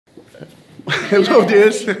Hello,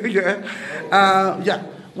 dears. Yeah.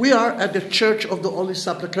 We are at the Church of the Holy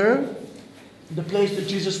Sepulchre, the place that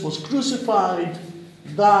Jesus was crucified,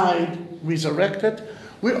 died, resurrected.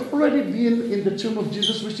 We've already been in the tomb of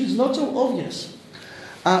Jesus, which is not so obvious.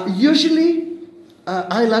 Usually,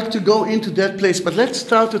 I like to go into that place, but let's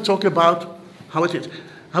start to talk about how it is,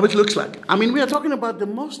 how it looks like. I mean, we are talking about the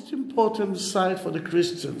most important site for the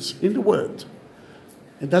Christians in the world.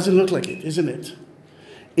 It doesn't look like it, isn't it?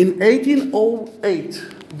 In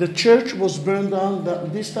 1808, the church was burned down,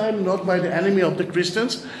 this time not by the enemy of the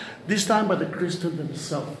Christians, this time by the Christians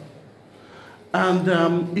themselves.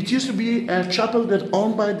 And it used to be a chapel that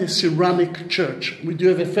owned by the Ceramic Church. We do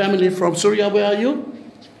have a family from Syria. Where are you?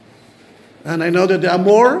 And I know that there are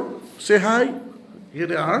more. Say hi. Here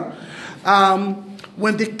they are.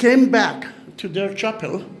 When they came back to their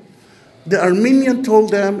chapel, the Armenian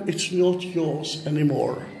told them, it's not yours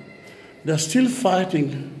anymore. They're still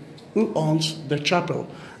fighting who owns the chapel.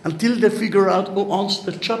 Until they figure out who owns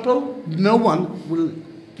the chapel, no one will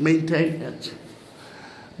maintain it.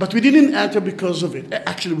 But we didn't enter because of it.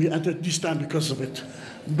 Actually, we entered this time because of it.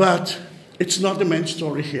 But it's not the main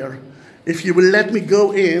story here. If you will let me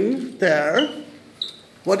go in there,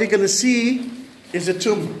 what you're going to see is a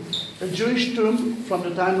tomb. A Jewish tomb from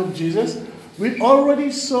the time of Jesus. We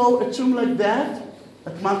already saw a tomb like that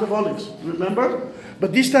at Mount of Olives, remember?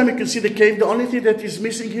 But this time you can see the cave. The only thing that is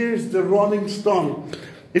missing here is the rolling stone.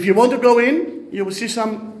 If you want to go in, you will see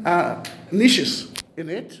some niches in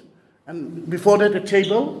it. And before that, a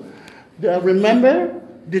table. Remember,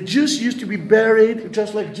 the Jews used to be buried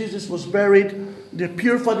just like Jesus was buried. They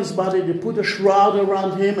purified his body. They put a shroud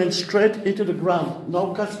around him and straight into the ground.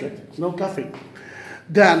 No casket, no coffin.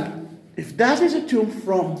 Then, if that is a tomb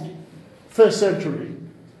from 1st century,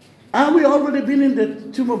 and we already been in the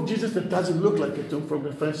tomb of Jesus that doesn't look like a tomb from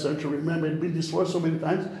the 1st century. Remember, it's been destroyed so many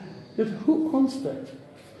times. That who owns that?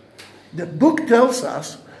 The book tells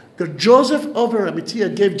us that Joseph of Arimathea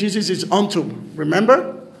gave Jesus his own tomb.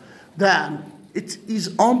 Remember? Then it's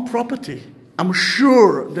his own property. I'm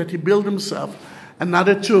sure that he built himself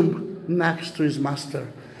another tomb next to his master.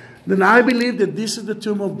 Then I believe that this is the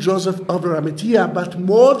tomb of Joseph of Arimathea. But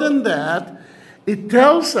more than that, it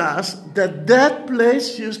tells us that that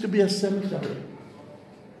place used to be a cemetery.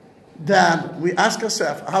 Then we ask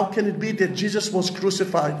ourselves, how can it be that Jesus was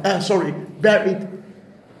buried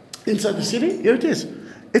inside the city? Here it is.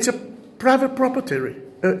 It's a private property.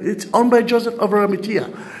 It's owned by Joseph of Arimathea.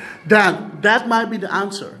 Then that might be the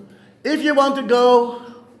answer. If you want to go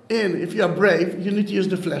in, if you are brave, you need to use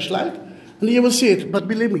the flashlight, and you will see it. But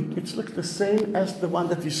believe me, it looks the same as the one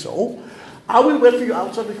that you saw. I will wait for you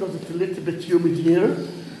outside because it's a little bit humid here,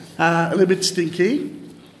 a little bit stinky.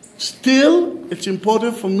 Still, it's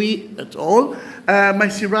important for me at all. My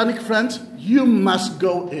Ceramic friends, you must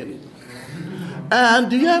go in. And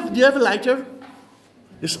do you have a lighter?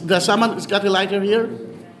 Does someone has got a lighter here?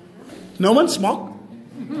 No one smoke?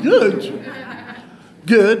 Good.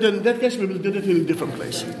 Good. In that case, we will do it in a different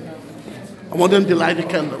place. I want them to light the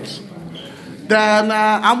candles. Then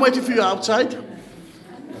I'm waiting for you outside.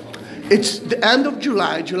 It's the end of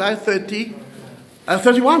July, July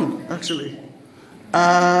 31, actually.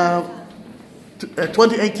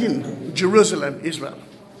 2018, Jerusalem, Israel.